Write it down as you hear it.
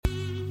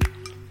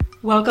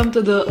Welcome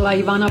to the La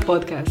Ivana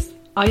podcast.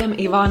 I am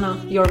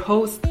Ivana, your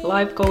host,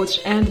 life coach,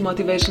 and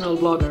motivational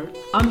blogger.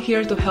 I'm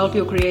here to help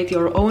you create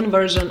your own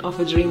version of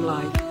a dream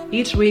life.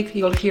 Each week,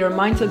 you'll hear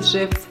mindset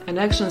shifts and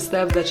action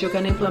steps that you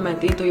can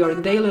implement into your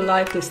daily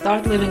life to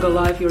start living a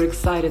life you're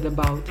excited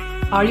about.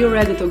 Are you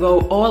ready to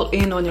go all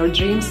in on your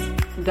dreams?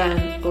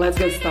 Then let's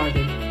get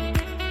started.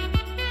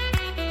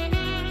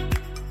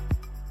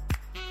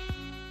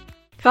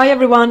 Hi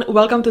everyone,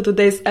 welcome to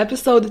today's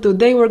episode.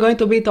 Today we're going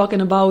to be talking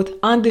about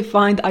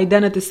Undefined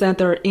Identity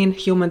Center in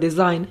Human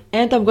Design,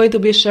 and I'm going to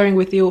be sharing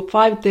with you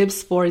 5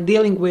 tips for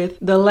dealing with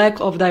the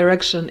lack of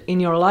direction in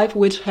your life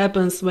which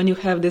happens when you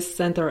have this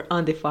center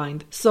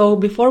undefined. So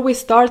before we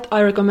start,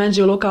 I recommend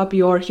you look up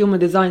your Human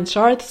Design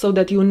chart so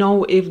that you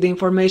know if the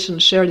information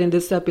shared in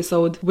this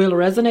episode will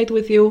resonate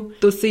with you.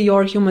 To see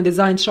your Human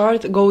Design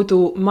chart, go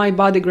to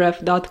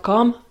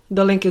mybodygraph.com.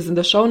 The link is in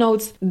the show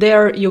notes.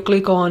 There you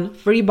click on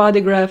Free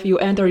Body Graph, you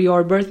enter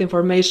your birth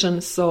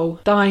information, so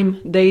time,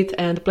 date,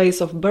 and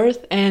place of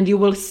birth, and you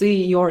will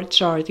see your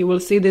chart. You will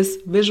see this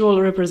visual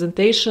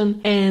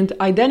representation, and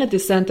Identity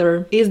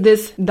Center is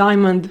this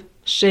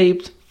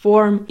diamond-shaped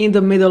form in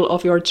the middle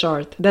of your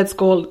chart. That's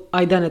called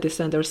identity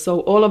center. So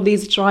all of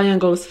these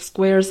triangles,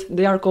 squares,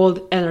 they are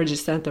called energy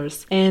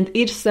centers. And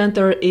each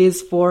center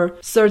is for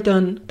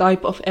certain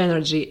type of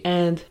energy.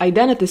 And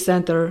identity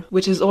center,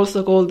 which is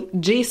also called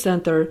G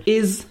center,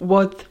 is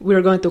what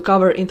we're going to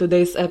cover in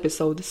today's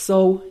episode.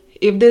 So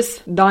if this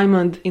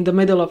diamond in the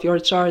middle of your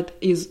chart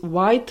is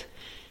white,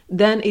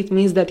 then it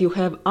means that you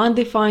have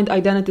undefined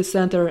identity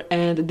center,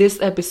 and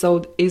this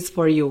episode is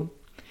for you.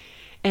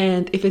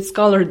 And if it's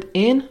colored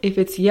in, if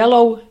it's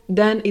yellow,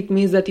 then it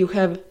means that you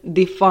have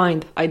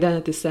defined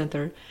identity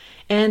center,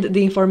 and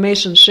the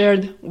information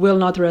shared will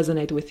not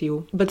resonate with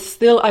you. But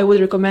still, I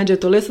would recommend you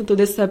to listen to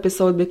this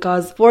episode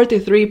because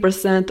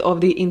 43%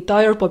 of the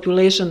entire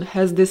population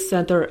has this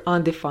center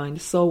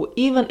undefined. So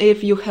even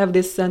if you have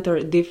this center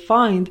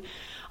defined,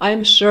 I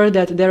am sure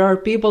that there are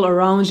people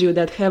around you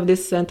that have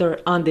this center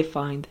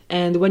undefined.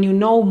 And when you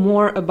know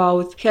more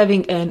about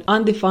having an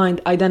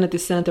undefined identity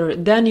center,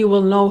 then you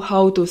will know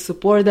how to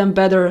support them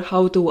better,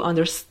 how to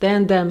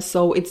understand them.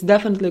 So it's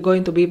definitely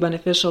going to be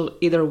beneficial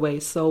either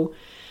way. So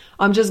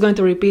I'm just going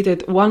to repeat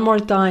it one more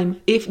time.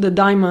 If the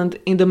diamond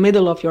in the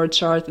middle of your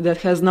chart that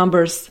has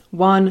numbers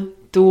 1,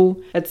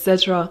 2,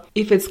 etc.,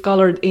 if it's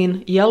colored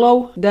in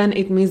yellow, then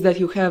it means that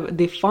you have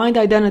defined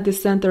identity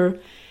center.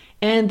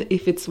 And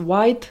if it's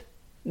white,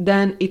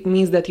 then it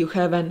means that you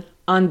have an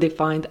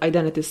undefined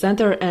identity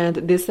center, and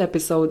this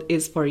episode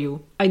is for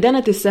you.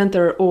 Identity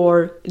center,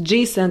 or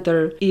G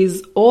center,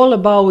 is all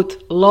about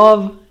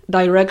love,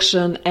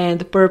 direction,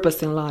 and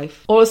purpose in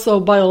life. Also,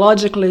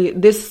 biologically,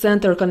 this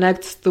center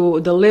connects to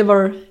the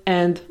liver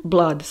and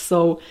blood.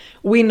 So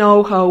we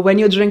know how when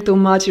you drink too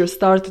much, you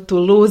start to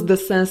lose the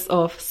sense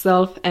of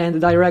self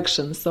and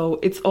direction. So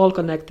it's all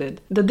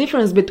connected. The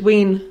difference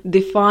between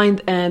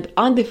defined and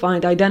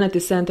undefined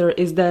identity center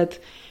is that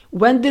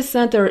when this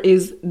center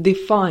is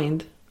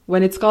defined,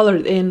 when it's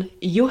colored in,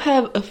 you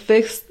have a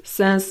fixed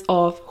sense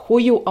of who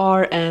you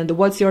are and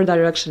what's your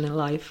direction in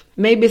life.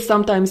 Maybe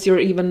sometimes you're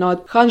even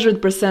not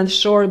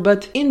 100% sure,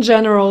 but in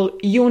general,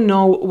 you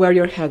know where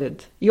you're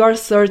headed. You are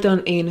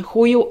certain in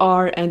who you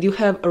are, and you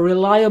have a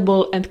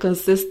reliable and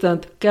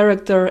consistent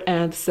character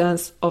and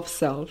sense of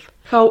self.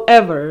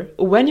 However,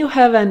 when you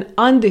have an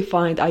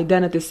undefined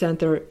identity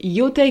center,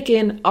 you take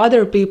in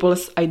other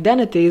people's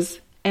identities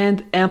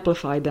and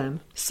amplify them.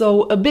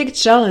 So a big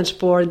challenge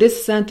for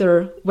this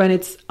center when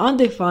it's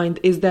undefined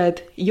is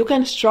that you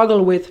can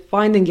struggle with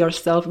finding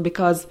yourself,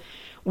 because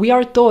we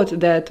are taught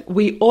that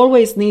we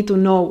always need to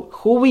know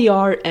who we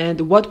are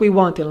and what we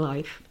want in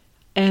life.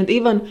 And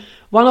even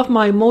one of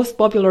my most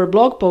popular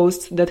blog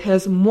posts that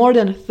has more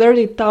than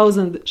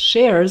 30,000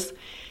 shares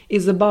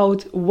is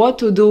about what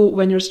to do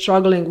when you're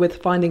struggling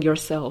with finding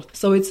yourself.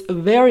 So it's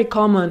very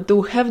common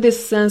to have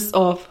this sense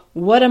of,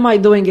 what am I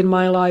doing in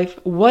my life?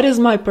 What is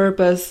my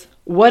purpose?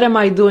 What am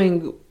I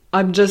doing?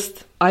 I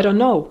don't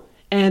know.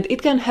 And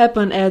it can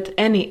happen at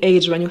any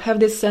age when you have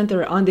this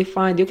center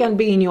undefined. You can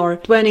be in your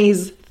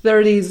 20s,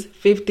 30s,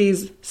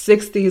 50s,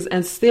 60s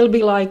and still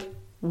be like,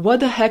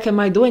 what the heck am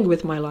I doing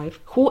with my life?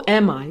 Who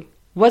am I?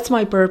 What's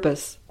my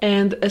purpose?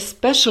 And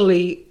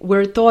especially,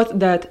 we're taught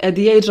that at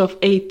the age of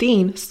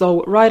 18,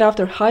 so right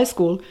after high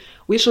school,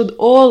 we should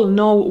all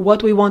know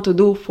what we want to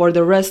do for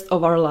the rest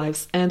of our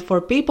lives. And for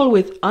people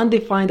with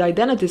undefined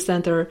identity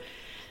center,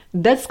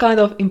 that's kind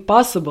of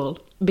impossible,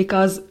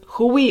 because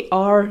who we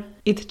are,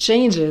 it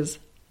changes.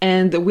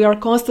 And we are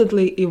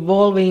constantly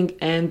evolving,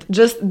 and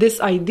just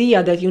this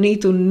idea that you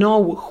need to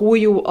know who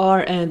you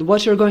are and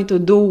what you're going to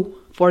do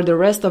for the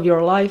rest of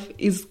your life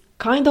is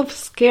kind of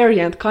scary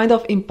and kind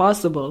of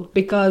impossible,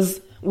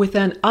 because with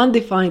an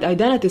undefined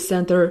identity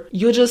center,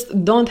 you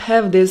just don't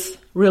have this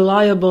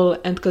reliable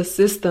and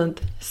consistent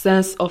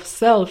sense of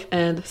self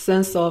and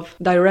sense of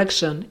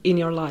direction in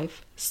your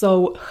life.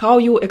 So how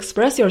you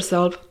express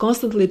yourself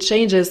constantly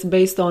changes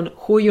based on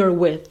who you're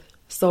with.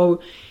 So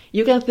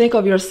you can think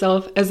of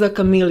yourself as a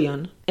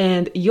chameleon,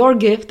 And your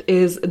gift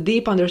is a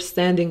deep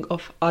understanding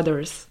of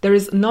others. There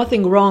is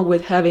nothing wrong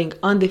with having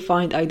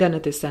undefined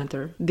identity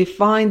center.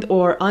 Defined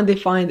or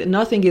undefined,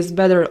 nothing is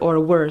better or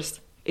worse.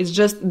 It's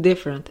just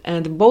different,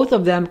 and both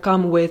of them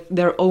come with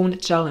their own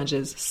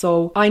challenges.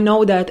 So I know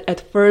that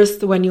at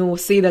first when you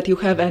see that you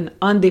have an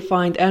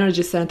undefined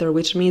energy center,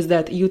 which means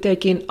that you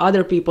take in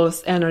other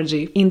people's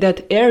energy, in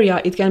that area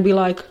it can be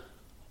like,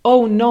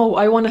 oh no,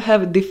 I want to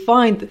have a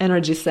defined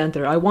energy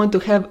center. I want to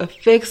have a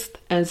fixed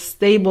and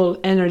stable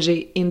energy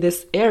in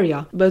this area.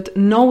 But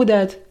know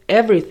that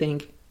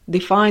everything,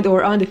 defined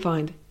or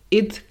undefined,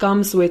 it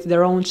comes with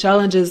their own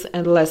challenges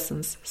and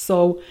lessons.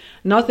 So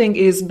nothing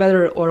is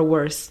better or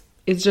worse.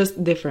 It's just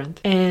different.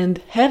 And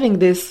having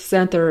this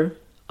center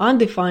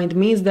undefined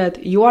means that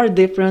you are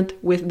different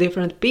with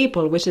different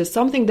people, which is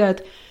something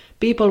that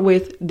people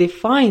with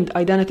defined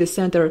identity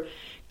center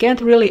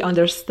can't really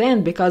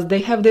understand because they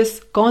have this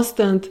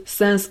constant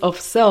sense of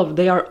self.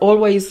 They are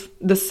always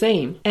the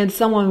same. And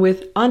someone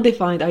with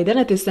undefined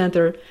identity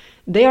center,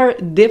 they are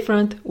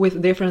different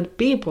with different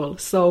people.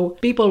 So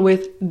people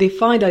with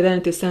defined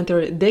identity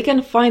center, they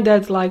can find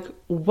that like,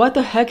 what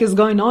the heck is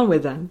going on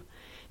with them?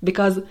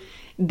 Because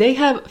they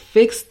have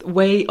fixed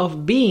way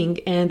of being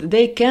and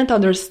they can't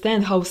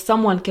understand how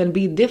someone can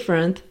be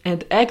different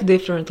and act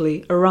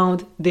differently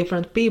around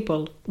different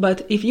people.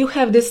 But if you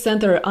have this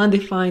center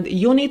undefined,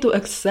 you need to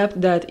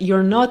accept that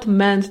you're not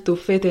meant to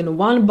fit in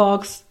one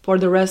box for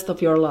the rest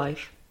of your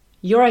life.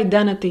 Your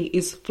identity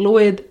is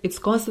fluid, it's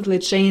constantly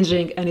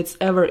changing, and it's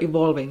ever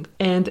evolving.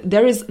 And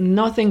there is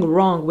nothing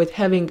wrong with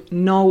having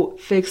no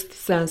fixed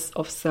sense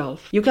of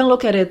self. You can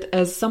look at it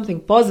as something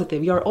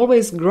positive. You're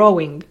always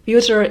growing.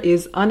 Future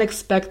is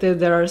unexpected.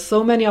 There are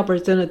so many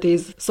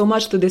opportunities, so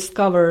much to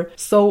discover.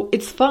 So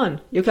it's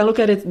fun. You can look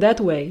at it that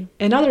way.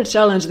 Another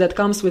challenge that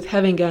comes with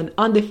having an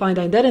undefined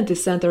identity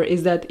center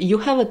is that you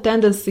have a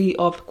tendency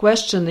of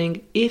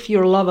questioning if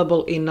you're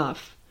lovable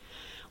enough,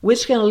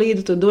 which can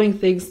lead to doing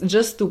things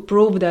just to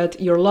prove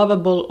that you're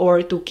lovable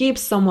or to keep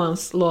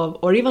someone's love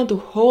or even to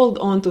hold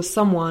on to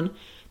someone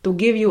to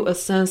give you a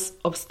sense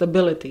of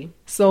stability.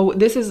 So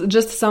this is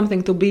just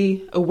something to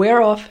be aware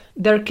of.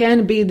 There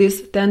can be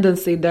this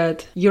tendency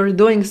that you're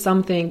doing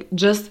something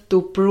just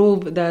to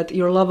prove that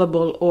you're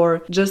lovable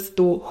or just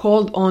to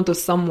hold on to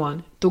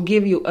someone to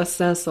give you a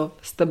sense of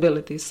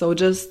stability. So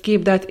just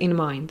keep that in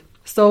mind.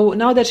 So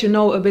now that you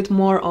know a bit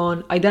more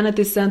on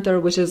identity center,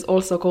 which is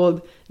also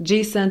called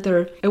G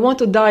center, I want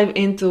to dive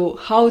into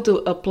how to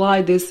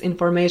apply this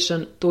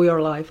information to your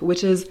life,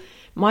 which is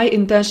my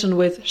intention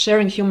with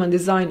sharing human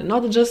design,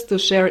 not just to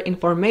share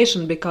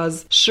information,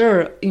 because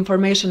sure,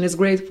 information is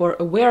great for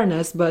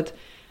awareness, but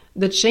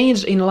the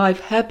change in life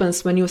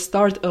happens when you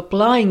start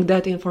applying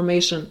that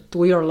information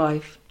to your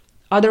life.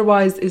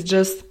 Otherwise, it's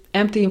just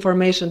empty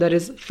information that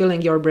is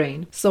filling your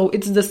brain. So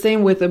it's the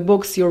same with the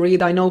books you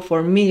read. I know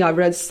for me, I've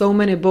read so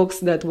many books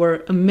that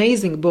were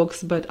amazing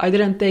books, but I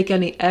didn't take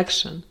any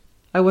action.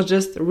 I was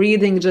just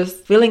reading,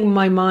 just filling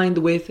my mind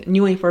with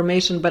new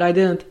information, but I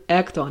didn't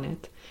act on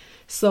it.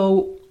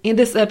 So in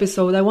this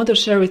episode, I want to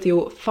share with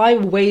you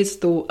 5 ways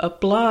to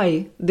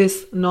apply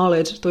this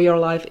knowledge to your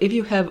life if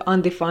you have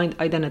undefined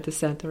identity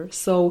center.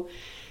 So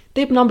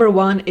tip number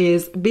 1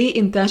 is be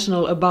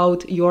intentional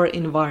about your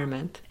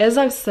environment. As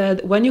I've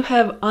said, when you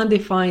have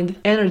undefined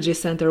energy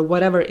center,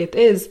 whatever it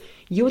is,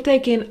 you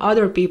take in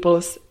other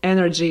people's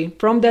energy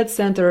from that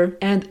center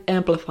and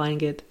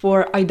amplifying it.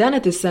 For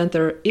identity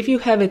center, if you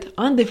have it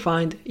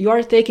undefined, you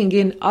are taking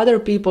in other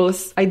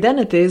people's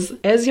identities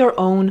as your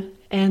own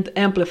and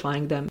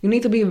amplifying them. You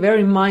need to be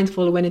very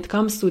mindful when it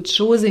comes to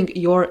choosing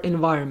your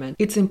environment.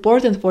 It's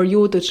important for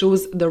you to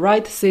choose the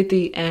right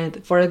city,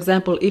 and for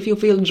example, if you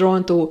feel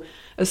drawn to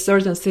a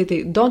certain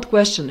city, don't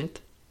question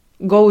it.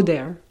 Go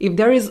there. If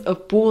there is a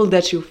pool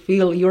that you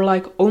feel, you're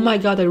like, oh my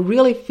God, I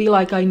really feel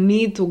like I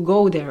need to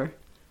go there.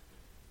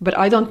 But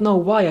I don't know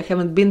why. I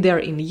haven't been there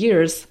in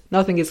years.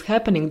 Nothing is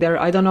happening there.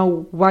 I don't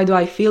know why do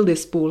I feel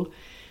this pull.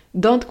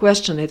 Don't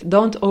question it.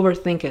 Don't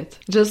overthink it.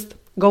 Just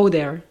go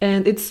there.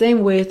 And it's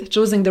same with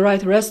choosing the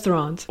right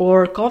restaurant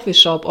or coffee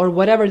shop or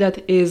whatever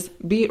that is.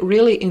 Be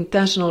really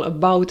intentional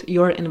about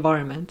your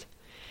environment.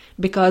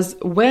 Because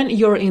when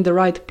you're in the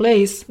right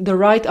place, the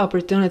right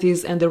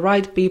opportunities and the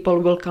right people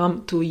will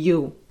come to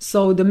you.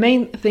 So the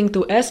main thing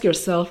to ask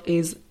yourself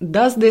is,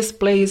 does this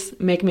place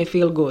make me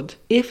feel good?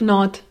 If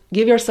not,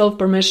 give yourself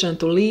permission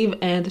to leave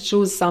and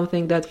choose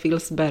something that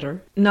feels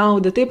better. Now,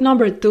 the tip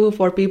number 2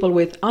 for people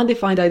with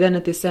undefined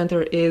identity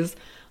center is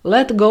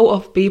let go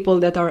of people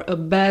that are a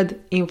bad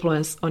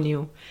influence on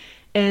you.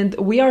 And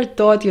we are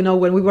taught,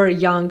 when we were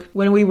young,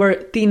 when we were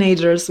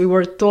teenagers, we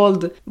were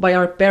told by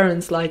our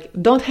parents, like,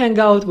 don't hang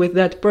out with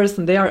that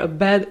person, they are a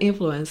bad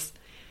influence.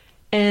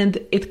 And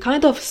it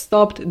kind of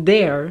stopped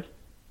there.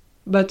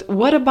 But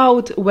what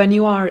about when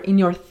you are in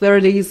your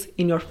 30s,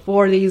 in your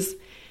 40s,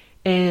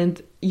 and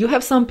you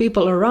have some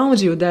people around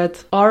you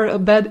that are a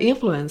bad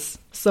influence?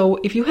 So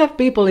if you have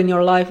people in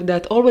your life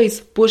that always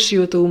push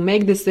you to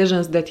make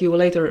decisions that you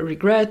later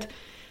regret,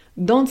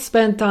 don't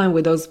spend time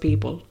with those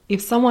people.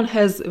 If someone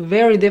has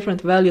very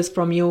different values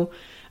from you,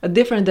 a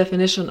different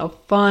definition of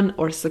fun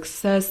or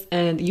success,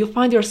 and you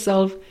find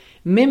yourself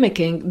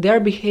mimicking their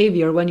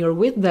behavior when you're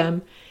with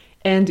them,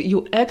 and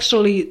you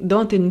actually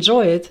don't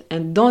enjoy it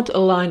and don't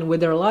align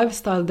with their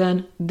lifestyle,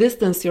 then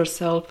distance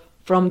yourself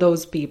from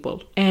those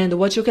people. And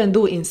what you can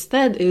do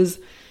instead is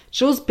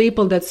choose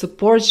people that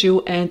support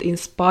you and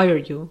inspire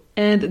you.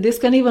 And this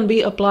can even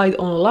be applied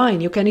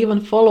online. You can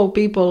even follow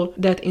people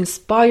that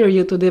inspire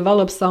you to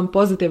develop some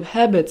positive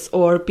habits,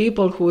 or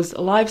people whose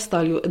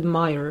lifestyle you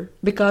admire.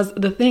 Because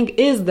the thing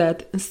is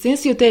that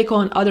since you take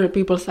on other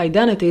people's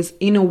identities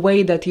in a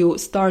way that you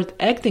start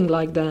acting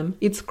like them,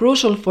 it's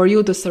crucial for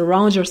you to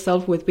surround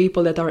yourself with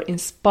people that are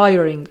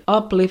inspiring,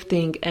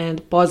 uplifting,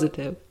 and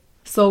positive.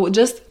 So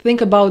just think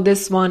about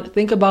this one.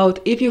 Think about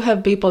if you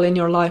have people in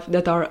your life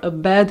that are a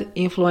bad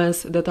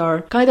influence, that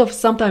are kind of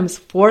sometimes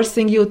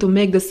forcing you to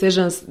make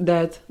decisions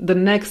that the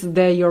next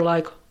day you're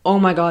like, oh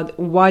my God,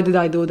 why did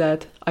I do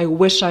that? I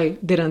wish I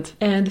didn't.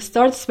 And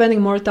start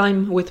spending more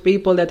time with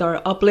people that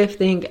are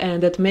uplifting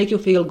and that make you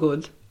feel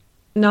good.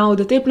 Now,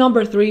 the tip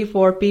number 3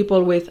 for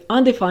people with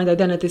undefined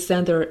identity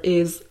center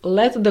is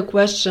let the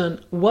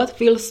question, what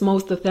feels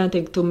most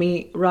authentic to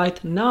me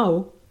right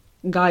now,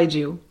 guide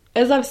you.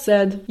 As I've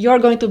said, you're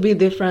going to be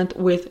different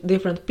with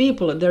different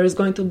people. There is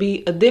going to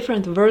be a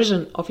different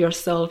version of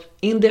yourself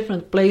in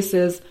different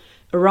places,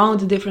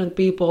 around different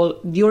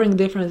people, during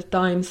different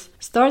times.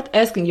 Start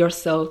asking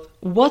yourself,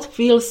 what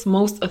feels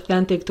most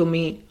authentic to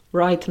me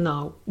right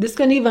now? This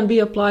can even be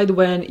applied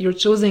when you're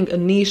choosing a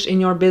niche in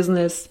your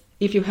business,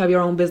 if you have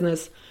your own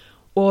business,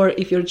 or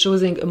if you're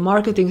choosing a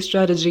marketing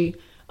strategy.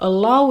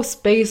 Allow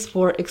space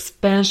for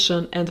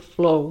expansion and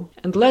flow,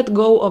 and let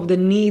go of the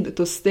need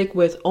to stick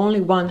with only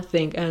one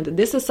thing. And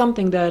this is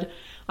something that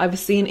I've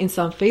seen in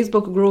some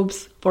Facebook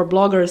groups for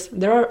bloggers.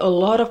 There are a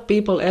lot of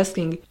people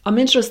asking, I'm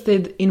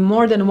interested in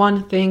more than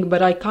one thing,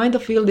 but I kind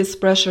of feel this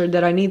pressure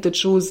that I need to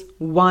choose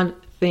one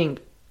thing.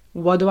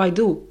 What do I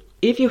do?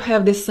 If you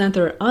have this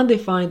center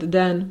undefined,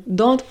 then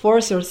don't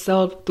force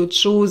yourself to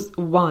choose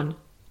one,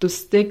 to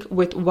stick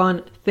with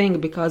one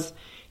thing, because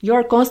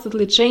you're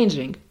constantly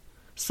changing.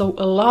 So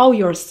allow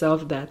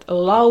yourself that.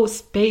 Allow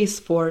space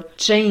for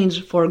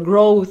change, for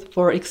growth,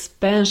 for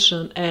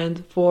expansion,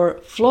 and for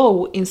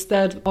flow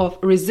instead of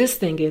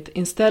resisting it,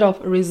 instead of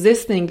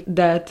resisting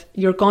that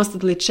you're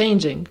constantly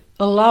changing.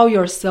 Allow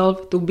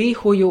yourself to be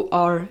who you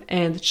are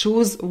and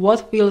choose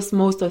what feels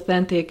most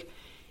authentic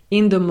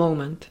in the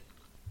moment.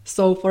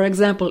 So, for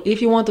example,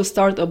 if you want to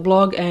start a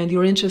blog and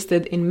you're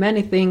interested in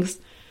many things,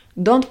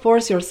 don't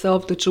force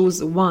yourself to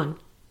choose one.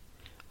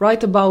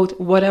 Write about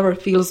whatever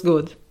feels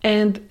good.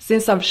 And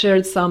since I've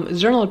shared some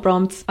journal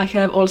prompts, I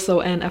have also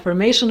an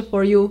affirmation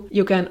for you.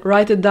 You can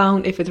write it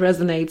down if it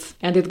resonates.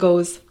 And it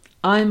goes,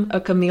 I'm a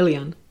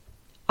chameleon.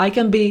 I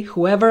can be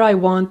whoever I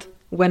want,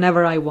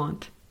 whenever I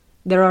want.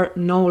 There are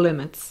no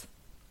limits.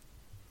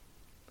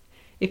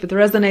 If it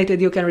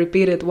resonated, you can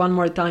repeat it one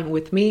more time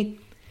with me.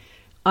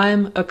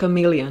 I'm a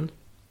chameleon.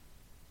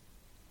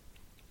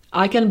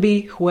 I can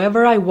be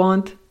whoever I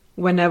want,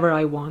 whenever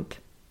I want.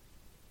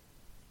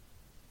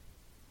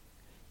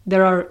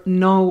 There are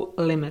no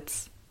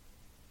limits.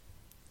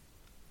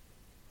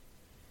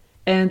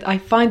 And I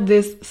find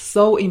this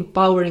so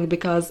empowering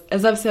because,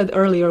 as I've said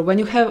earlier, when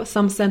you have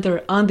some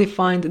center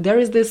undefined, there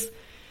is this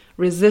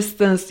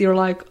resistance. You're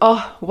like,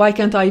 oh, why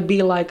can't I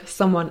be like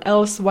someone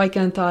else? Why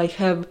can't I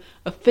have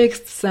a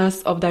fixed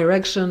sense of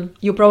direction?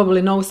 You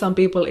probably know some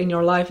people in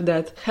your life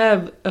that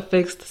have a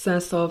fixed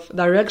sense of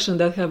direction,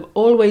 that have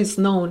always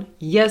known,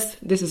 yes,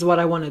 this is what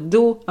I want to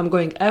do. I'm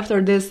going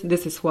after this.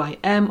 This is who I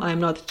am.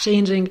 I'm not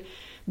changing.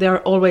 They are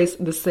always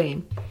the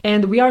same.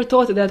 And we are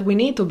taught that we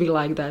need to be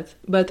like that.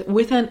 But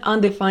with an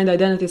undefined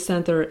identity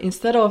center,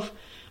 instead of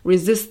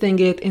resisting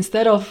it,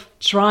 instead of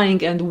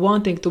trying and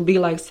wanting to be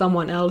like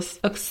someone else,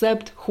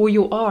 accept who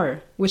you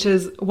are, which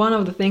is one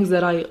of the things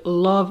that I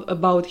love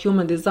about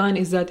human design,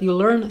 is that you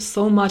learn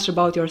so much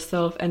about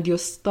yourself and you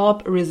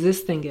stop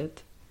resisting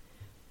it.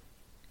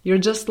 You're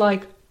just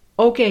like,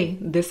 okay,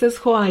 this is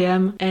who I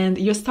am, and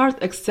you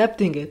start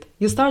accepting it.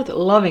 You start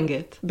loving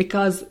it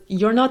because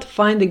you're not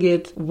finding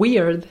it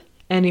weird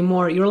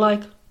anymore. You're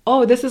like,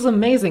 oh, this is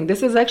amazing.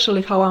 This is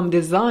actually how I'm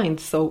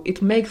designed, so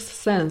it makes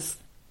sense.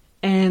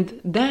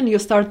 And then you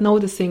start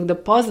noticing the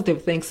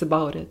positive things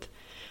about it.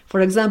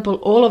 For example,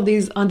 all of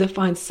these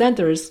undefined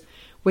centers,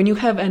 when you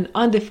have an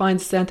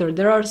undefined center,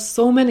 there are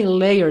so many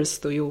layers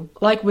to you.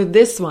 Like with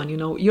this one,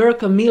 you're a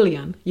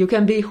chameleon. You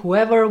can be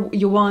whoever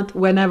you want,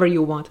 whenever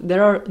you want.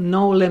 There are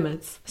no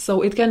limits.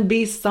 So it can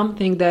be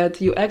something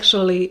that you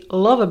actually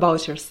love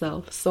about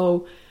yourself.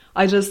 So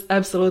I just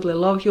absolutely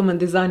love human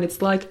design.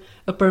 It's like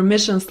a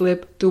permission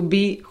slip to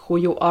be who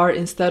you are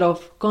instead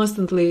of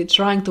constantly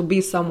trying to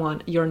be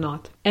someone you're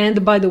not.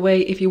 And by the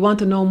way, if you want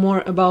to know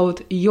more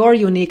about your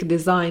unique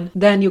design,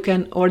 then you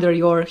can order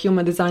your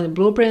human design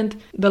blueprint.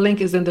 The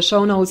link is in the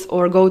show notes,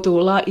 or go to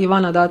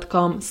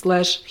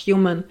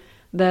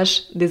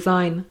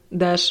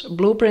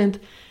laivana.com/human-design-blueprint.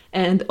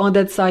 And on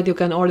that site, you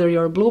can order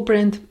your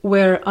blueprint,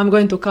 where I'm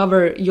going to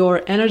cover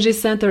your energy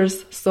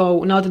centers.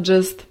 So not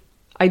just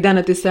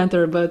identity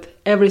center, but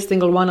every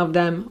single one of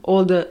them,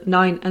 all the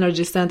 9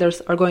 energy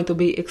centers, are going to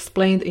be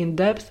explained in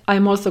depth.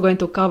 I'm also going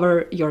to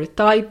cover your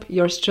type,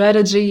 your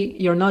strategy,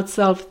 your not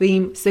self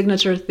theme,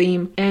 signature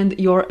theme, and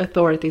your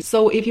authority.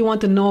 So if you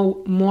want to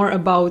know more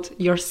about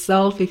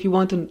yourself, if you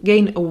want to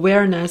gain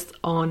awareness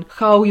on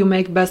how you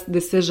make best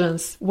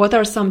decisions, what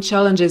are some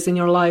challenges in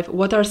your life,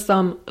 what are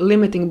some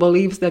limiting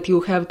beliefs that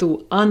you have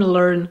to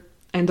unlearn,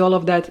 and all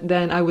of that,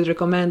 then I would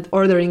recommend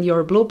ordering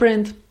your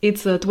blueprint.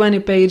 It's a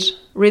 20-page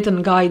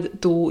written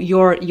guide to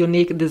your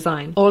unique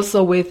design,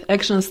 also with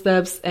action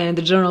steps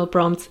and journal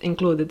prompts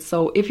included.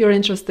 So if you're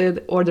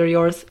interested, order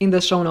yours in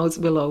the show notes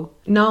below.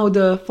 Now,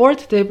 the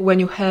 4th tip when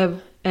you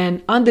have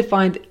an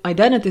undefined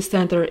identity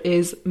center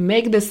is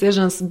make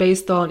decisions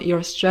based on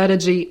your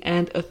strategy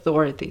and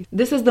authority.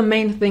 This is the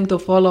main thing to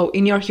follow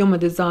in your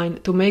human design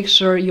to make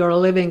sure you're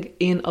living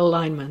in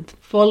alignment,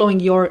 following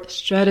your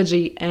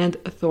strategy and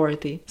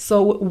authority.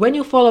 So when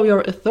you follow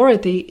your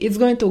authority, it's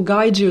going to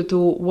guide you to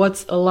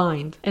what's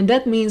aligned. And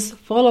that means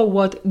follow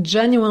what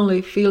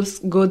genuinely feels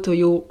good to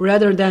you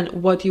rather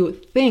than what you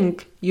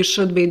think you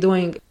should be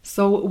doing.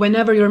 So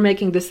whenever you're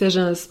making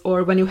decisions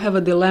or when you have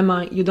a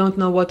dilemma, you don't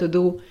know what to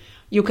do,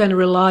 you can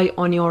rely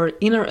on your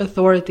inner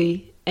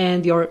authority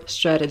and your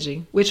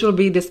strategy, which will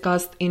be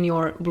discussed in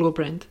your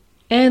blueprint.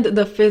 And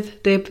the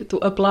 5th tip to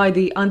apply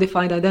the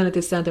undefined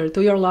identity center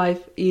to your life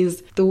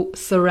is to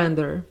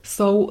surrender.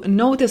 So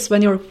notice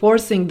when you're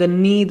forcing the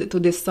need to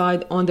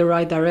decide on the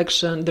right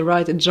direction, the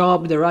right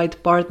job, the right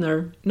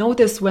partner.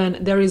 Notice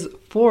when there is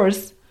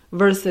force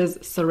versus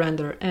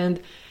surrender.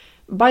 And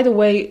by the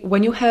way,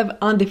 when you have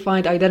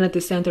undefined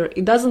identity center,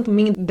 it doesn't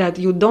mean that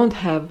you don't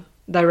have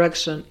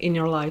direction in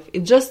your life.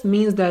 It just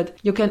means that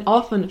you can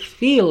often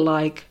feel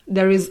like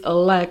there is a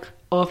lack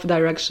of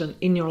direction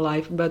in your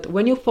life. But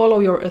when you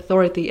follow your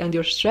authority and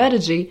your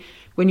strategy,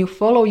 when you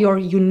follow your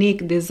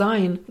unique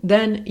design,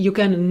 then you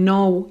can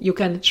know, you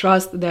can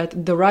trust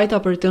that the right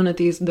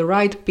opportunities, the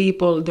right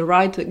people, the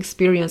right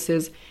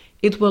experiences,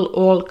 it will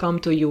all come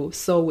to you.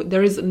 So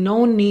there is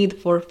no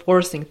need for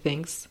forcing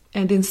things.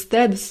 And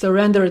instead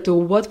surrender to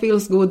what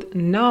feels good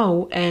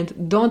now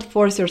and don't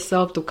force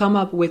yourself to come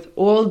up with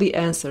all the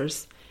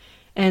answers.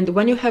 And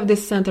when you have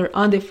this center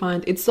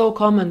undefined, it's so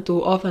common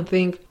to often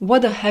think,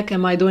 what the heck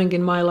am I doing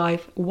in my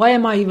life? Why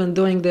am I even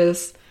doing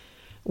this?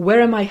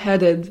 Where am I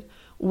headed?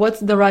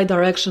 What's the right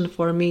direction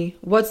for me?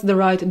 What's the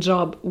right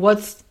job?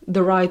 What's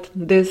the right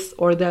this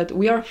or that?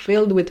 We are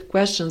filled with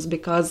questions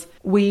because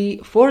we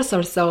force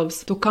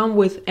ourselves to come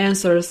with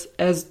answers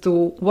as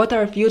to what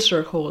our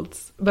future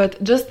holds.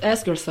 But just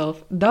ask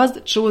yourself, does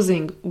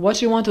choosing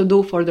what you want to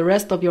do for the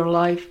rest of your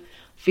life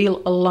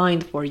feel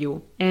aligned for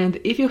you? And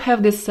if you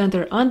have this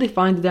center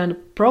undefined, then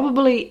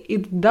probably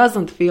it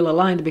doesn't feel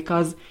aligned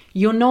because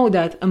you know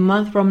that a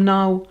month from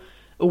now,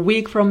 a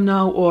week from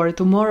now, or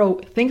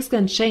tomorrow, things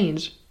can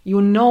change. You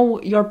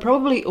know, you're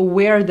probably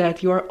aware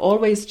that you're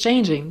always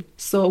changing.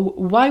 So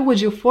why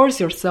would you force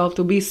yourself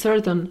to be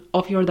certain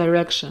of your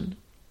direction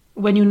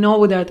when you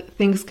know that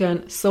things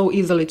can so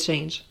easily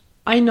change?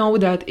 I know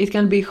that it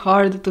can be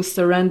hard to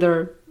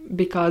surrender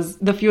because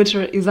the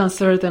future is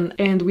uncertain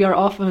and we are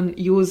often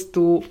used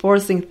to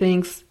forcing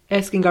things,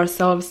 asking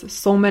ourselves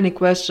so many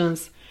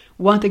questions,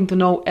 wanting to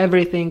know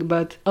everything,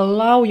 but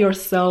allow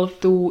yourself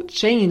to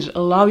change,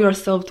 allow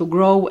yourself to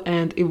grow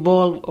and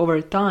evolve over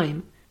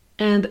time.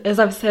 And as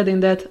I've said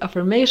in that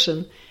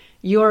affirmation,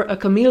 you're a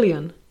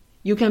chameleon.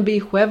 You can be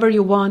whoever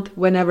you want,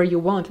 whenever you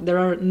want. There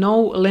are no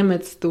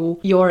limits to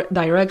your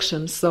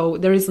direction. So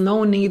there is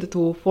no need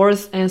to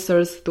force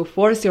answers, to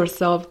force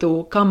yourself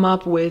to come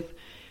up with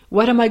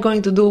what am I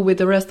going to do with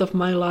the rest of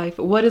my life?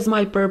 What is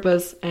my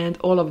purpose? And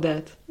all of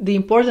that. The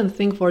important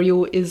thing for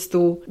you is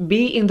to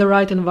be in the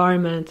right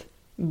environment,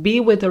 be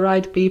with the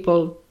right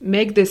people,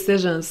 make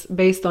decisions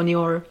based on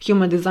your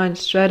human design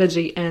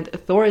strategy and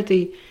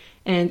authority,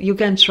 and you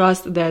can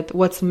trust that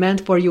what's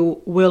meant for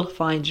you will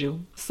find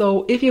you.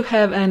 So if you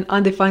have an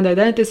undefined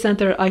identity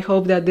center, I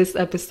hope that this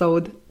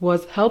episode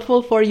was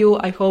helpful for you.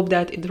 I hope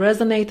that it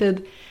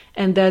resonated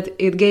and that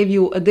it gave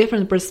you a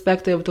different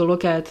perspective to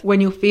look at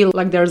when you feel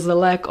like there's a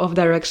lack of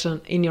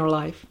direction in your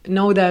life.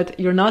 Know that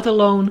you're not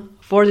alone.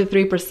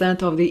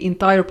 43% of the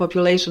entire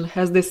population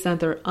has this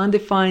center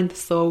undefined,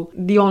 so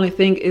the only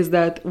thing is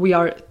that we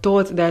are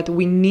taught that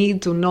we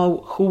need to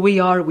know who we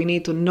are, we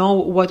need to know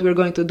what we're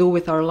going to do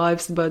with our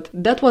lives, but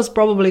that was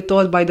probably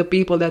taught by the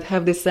people that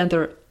have this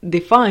center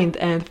defined,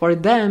 and for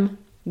them,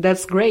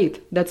 that's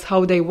great, that's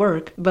how they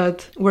work,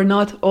 but we're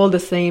not all the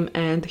same,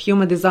 and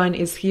human design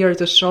is here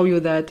to show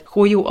you that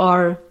who you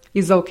are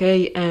is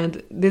okay,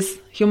 and this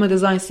human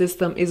design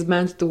system is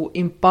meant to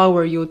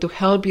empower you, to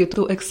help you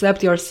to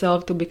accept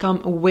yourself, to become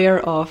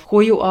aware of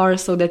who you are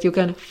so that you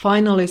can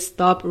finally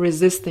stop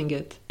resisting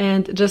it.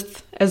 And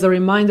just as a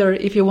reminder,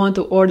 if you want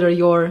to order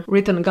your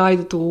written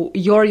guide to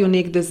your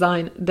unique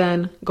design,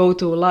 then go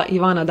to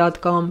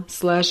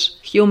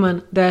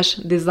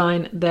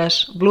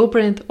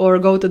laivana.com/human-design-blueprint or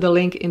go to the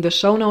link in the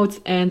show notes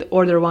and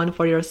order one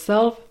for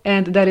yourself.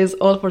 And that is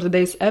all for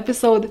today's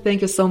episode.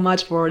 Thank you so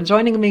much for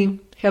joining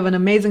me. Have an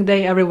amazing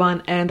day,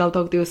 everyone, and I'll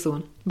talk to you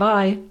soon.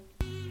 Bye!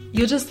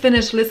 You just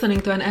finished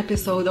listening to an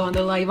episode on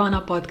the La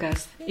Ivana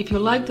podcast. If you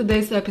liked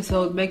today's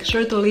episode, make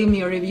sure to leave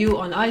me a review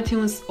on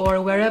iTunes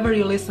or wherever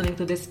you're listening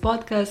to this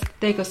podcast.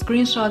 Take a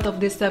screenshot of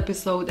this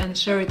episode and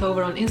share it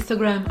over on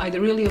Instagram. I'd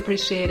really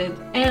appreciate it.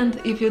 And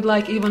if you'd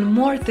like even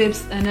more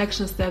tips and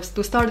action steps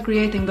to start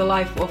creating the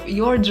life of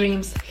your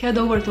dreams, head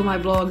over to my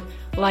blog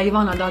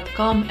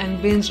laivana.com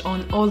and binge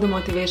on all the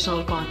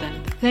motivational content.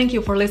 Thank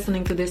you for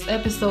listening to this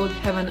episode.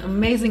 Have an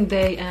amazing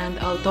day and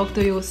I'll talk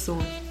to you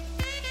soon.